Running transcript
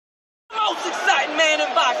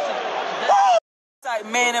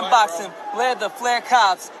Man in boxing, led the Flair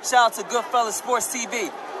Cops. Shout out to Goodfellas Sports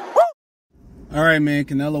TV. All right, man.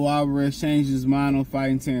 Canelo Alvarez changed his mind on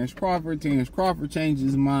fighting Terence Crawford. Terence Crawford changed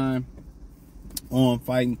his mind on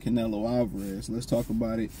fighting Canelo Alvarez. Let's talk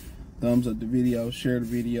about it. Thumbs up the video, share the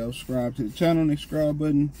video, subscribe to the channel. The subscribe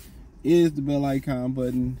button is the bell icon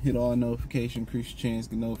button. Hit all notifications, increase your chance,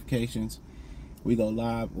 get notifications. We go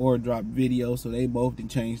live or drop videos, so they both can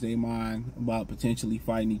change their mind about potentially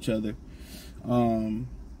fighting each other.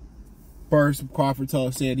 First, Crawford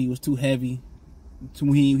said he was too heavy.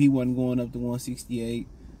 He wasn't going up to 168.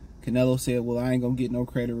 Canelo said, well, I ain't going to get no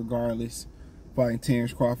credit regardless, fighting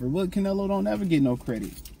Terence Crawford. But Canelo don't ever get no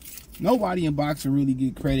credit. Nobody in boxing really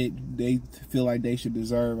get credit they feel like they should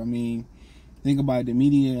deserve. I mean, think about it. The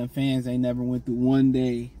media and fans ain't never went through one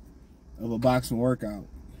day of a boxing workout.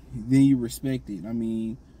 Then you respect it. I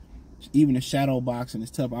mean, even the shadow boxing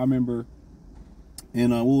is tough. I remember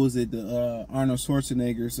in, what was it, the Arnold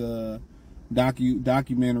Schwarzenegger's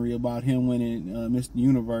documentary about him winning Mr.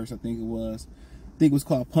 Universe, I think it was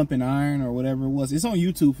called Pumping Iron or whatever it was. It's on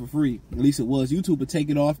YouTube for free. At least it was. YouTube would take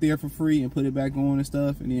it off there for free and put it back on and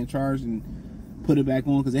stuff, and then charge and put it back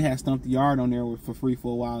on, because they had Stump the Yard on there for free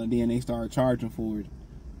for a while, and then they started charging for it.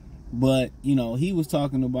 But, you know, he was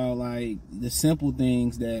talking about, like, the simple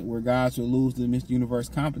things that where guys would lose to the Mr. Universe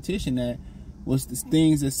competition, that was the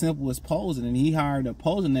things as simple as posing. And he hired a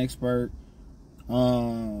posing expert.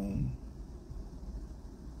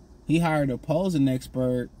 He hired a posing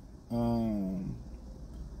expert to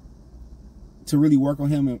really work on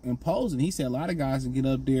him in posing. He said a lot of guys would get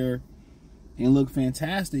up there and look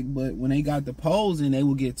fantastic, but when they got the posing, they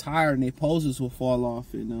would get tired and their poses will fall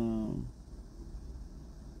off. And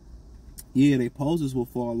yeah, their poses will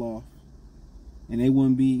fall off, and they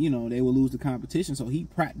wouldn't be, you know, they would lose the competition. So he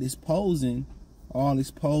practiced posing, all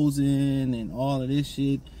this posing and all of this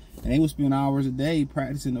shit. And they would spend hours a day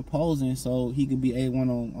practicing the posing so he could be A1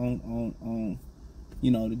 on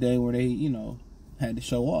you know, the day where they, you know, had to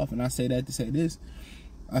show off. And I say that to say this.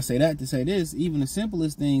 I say that to say this. Even the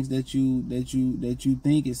simplest things that you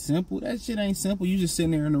think is simple, that shit ain't simple. You just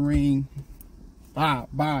sitting there in the ring, bye.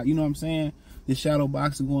 You know what I'm saying? The shadow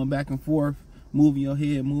boxing going back and forth, moving your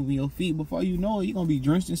head, moving your feet. Before you know it, you're gonna be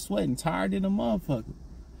drenched in sweat and tired in a motherfucker.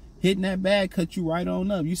 Hitting that bag cut you right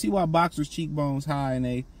on up. You see why boxers' cheekbones high and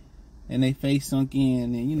they face sunk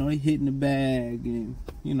in, and you know they hitting the bag, and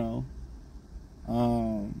you know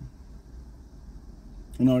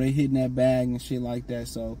they hitting that bag and shit like that.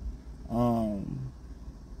 So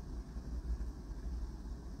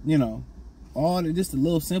you know, all the just the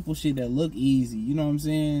little simple shit that look easy, you know what I'm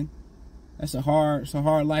saying? That's a hard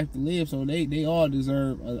life to live. So they all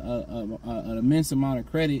deserve an immense amount of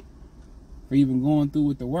credit for even going through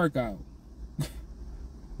with the workout.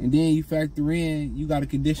 And then you factor in, you got to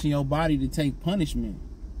condition your body to take punishment.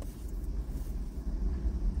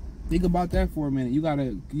 Think about that for a minute. You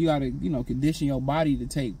gotta, you know, condition your body to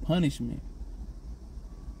take punishment.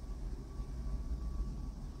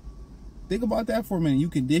 Think about that for a minute. You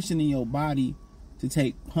conditioning your body to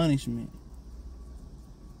take punishment.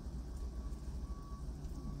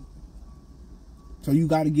 So you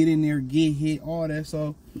got to get in there, get hit, all that.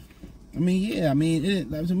 So I mean, yeah, I mean,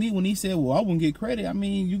 to me, when he said, well, I wouldn't get credit, I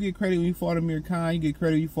mean, you get credit when you fought Amir Khan, you get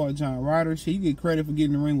credit when you fought John Ryder, shit, you get credit for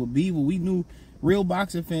getting in the ring with Beaver. We knew, real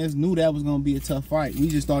boxing fans knew that was going to be a tough fight. We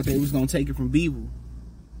just thought they was going to take it from Beaver.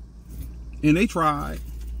 And they tried.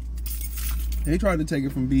 They tried to take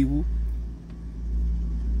it from Beaver.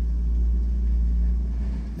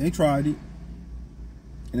 They tried it.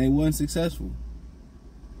 And they wasn't successful.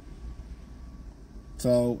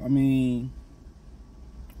 So, I mean,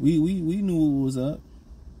 we knew what was up.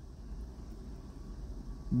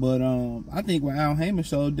 But I think what Al Heyman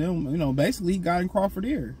showed them, you know, basically he got in Crawford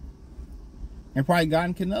ear. And probably got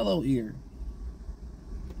in Canelo ear.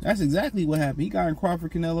 That's exactly what happened. He got in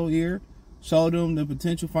Crawford Canelo ear, showed them the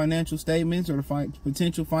potential financial statements or the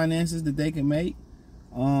potential finances that they can make.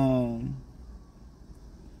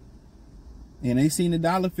 And they seen the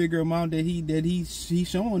dollar figure amount that he's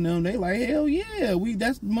showing them. They like, hell yeah,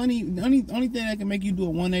 that's money. Only thing that can make you do a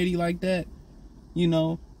 180 like that, you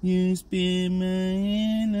know, you spin my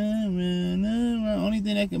head around. Only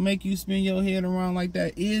thing that can make you spin your head around like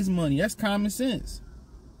that is money. That's common sense.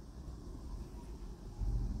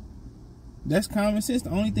 That's common sense.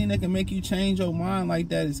 The only thing that can make you change your mind like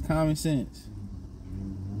that is common sense.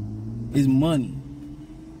 Is money.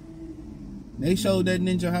 They showed that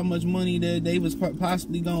ninja how much money that they was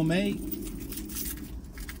possibly gonna make.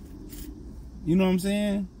 You know what I'm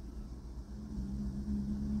saying?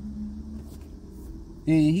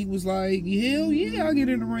 And he was like, hell yeah, I'll get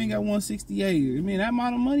in the ring at 168. I mean, that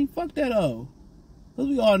amount of money, fuck that up.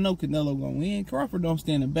 Because we all know Canelo gonna win. Crawford don't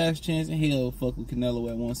stand the best chance in hell fuck with Canelo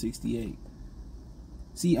at 168.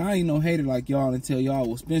 See, I ain't no hater like y'all and tell y'all,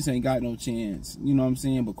 well, Spence ain't got no chance. You know what I'm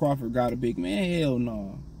saying? But Crawford got a big man. Hell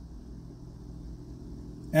no.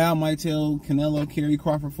 Al might tell Canelo carry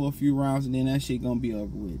Crawford for a few rounds and then that shit gonna be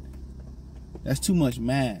over with. That's too much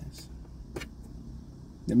mass.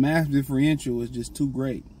 The mass differential is just too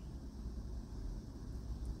great.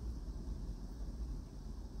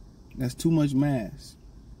 That's too much mass.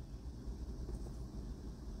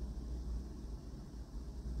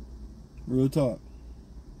 Real talk.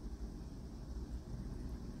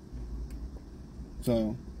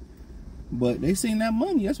 So, but they seen that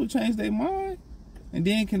money. That's what changed their mind. And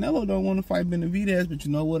then Canelo don't want to fight Benavidez, but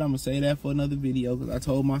you know what? I'm going to say that for another video because I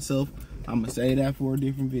told myself I'm going to say that for a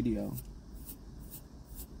different video.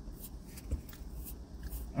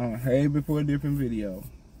 I'm going to save it for a different video.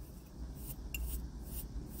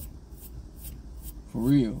 For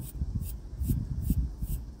real.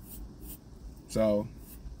 So,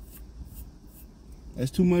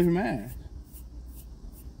 that's too much math.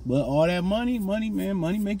 But all that money, man,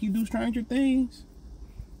 money make you do stranger things.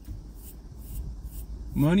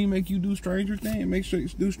 Money make you do stranger things. Make sure you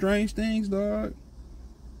do strange things, dog.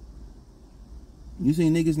 You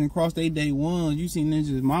seen niggas that cross their day ones. You seen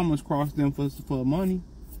niggas mamas cross them for money.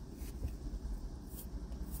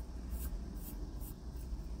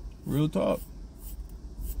 Real talk.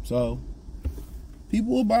 So,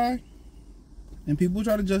 people will buy. And people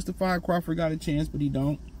try to justify Crawford got a chance, but he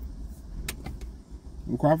don't.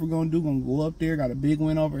 What Crawford gonna do, gonna go up there, got a big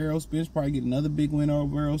win over Errol Spence, probably get another big win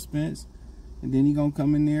over Errol Spence. And then he gonna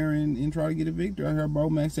come in there and try to get a victory. I heard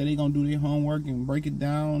Bomac say they gonna do their homework and break it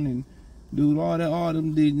down and do all that. All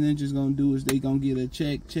them ninjas gonna do is they gonna get a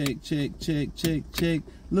check.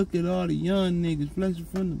 Look at all the young niggas flexing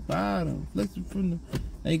from the bottom, flexing from the.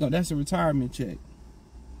 There you go. That's a retirement check.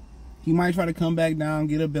 He might try to come back down,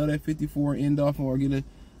 get a belt at 54, end off, or get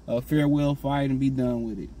a farewell fight and be done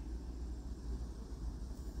with it.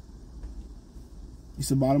 It's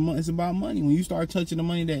about money. It's about money. When you start touching the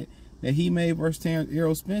money that he made versus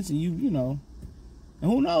Errol Spence, and you know, and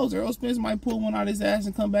who knows, Errol Spence might pull one out his ass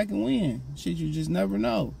and come back and win. Shit, you just never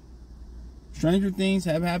know. Stranger things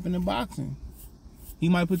have happened in boxing. He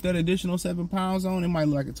might put that additional 7 pounds on. It might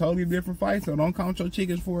look like a totally different fight. So don't count your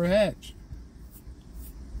chickens for a hatch.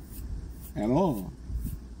 At all.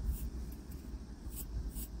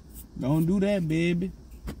 Don't do that, baby.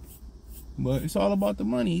 But it's all about the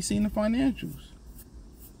money. He's seen the financials.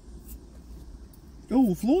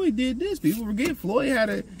 Oh, Floyd did this. People forget Floyd had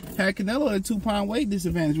Canelo at a 2-pound weight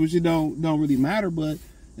disadvantage, which it don't really matter, but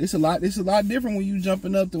it's a lot different when you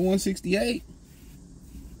jumping up to 168.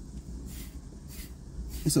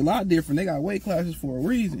 It's a lot different. They got weight classes for a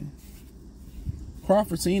reason.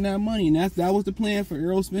 Crawford seen that money, and that was the plan for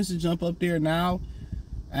Errol Spence to jump up there now,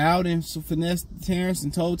 out and finesse Terence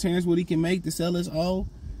and told Terence what he can make to sell his O,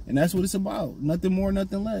 and that's what it's about. Nothing more,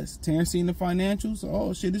 nothing less. Terence seen the financials.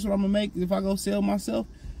 Oh shit, this is what I'm gonna make if I go sell myself.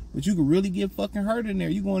 But you could really get fucking hurt in there.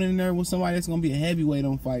 You going in there with somebody that's gonna be a heavyweight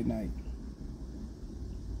on fight night.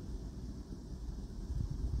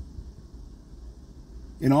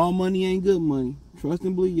 And all money ain't good money. Trust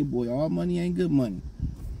and believe your boy. All money ain't good money.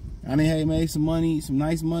 I done made some money, some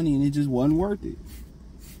nice money, and it just wasn't worth it.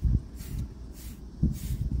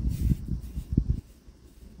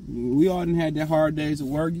 We all done had that hard days of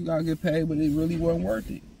work. You gotta get paid, but it really wasn't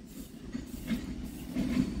worth it.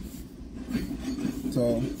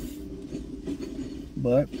 So,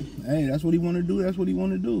 but hey, that's what he want to do. That's what he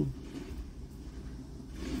want to do.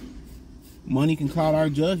 Money can cloud our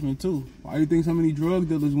judgment too. Why do you think so many drug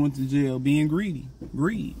dealers went to jail? Being greedy.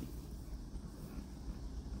 Greed.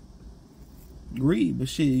 But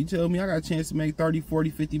shit, you tell me I got a chance to make 30, 40,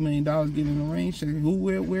 50 million dollars getting in the ring. Shit, who,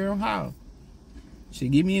 where, and how?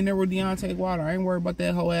 Shit, get me in there with Deontay Wilder. I ain't worried about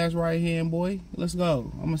that whole ass right hand, boy. Let's go.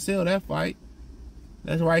 I'm gonna sell that fight.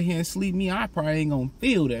 That's right hand sleep me. I probably ain't gonna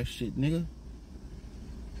feel that shit, nigga.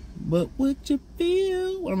 But what you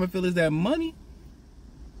feel? What I'm gonna feel is that money.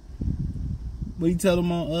 What he tell them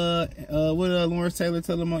on Lawrence Taylor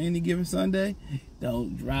tell them on Any Given Sunday?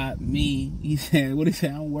 Don't drop me. He said, what he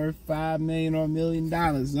said, I'm worth $5 million or $1 million,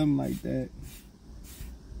 something like that.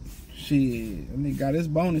 Shit. I mean, got his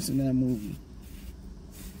bonus in that movie.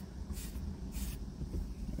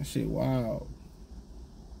 That shit wild.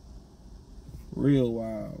 Real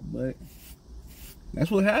wild. But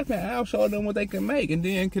that's what happened. Al showed them what they can make. And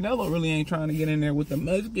then Canelo really ain't trying to get in there with the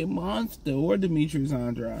Mexican Monster or Demetrius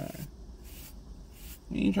Andrade.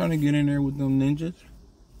 He ain't trying to get in there with them ninjas.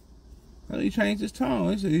 He changed his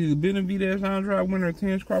tone. He said he's a Benavidez Andrade winner of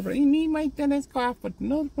Terence Crawford. He might Terence Crawford,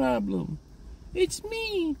 no problem. It's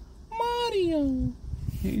me, Mario.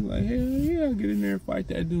 He like, hell yeah, get in there and fight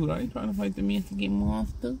that dude. I ain't trying to fight the Mexican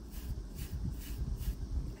monster.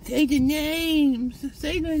 Say the names.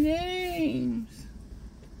 Say the names.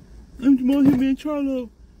 I'm Jamal Hitman Charlo.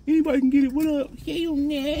 Anybody can get it. What up? Say your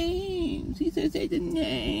names. He said say the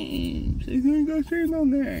names. He ain't gonna say no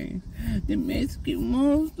names. The Mexican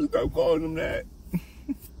monster. Stop calling him that.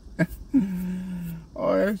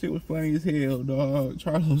 Oh, that shit was funny as hell, dog.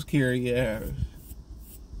 Charlo's scary ass.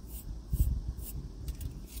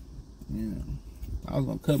 Yeah. I was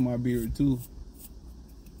gonna cut my beard too.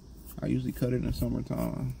 I usually cut it in the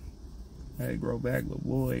summertime. I had to grow back, but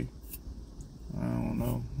boy, I don't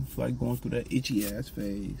know. It's like going through that itchy ass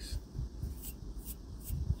phase.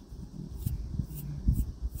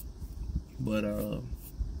 But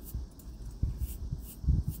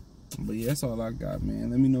yeah, that's all I got, man.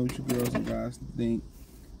 Let me know what you girls and guys think.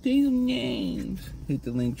 Think of names. Hit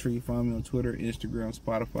the link tree. Find me on Twitter, Instagram,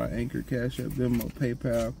 Spotify, Anchor, Cash App, Venmo,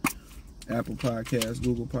 PayPal, Apple Podcasts,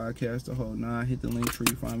 Google Podcasts, the whole nine. Hit the link tree.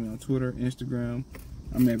 Find me on Twitter, Instagram.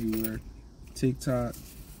 I'm everywhere. TikTok.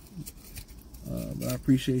 But I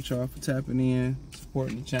appreciate y'all for tapping in,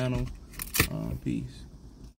 supporting the channel. Peace.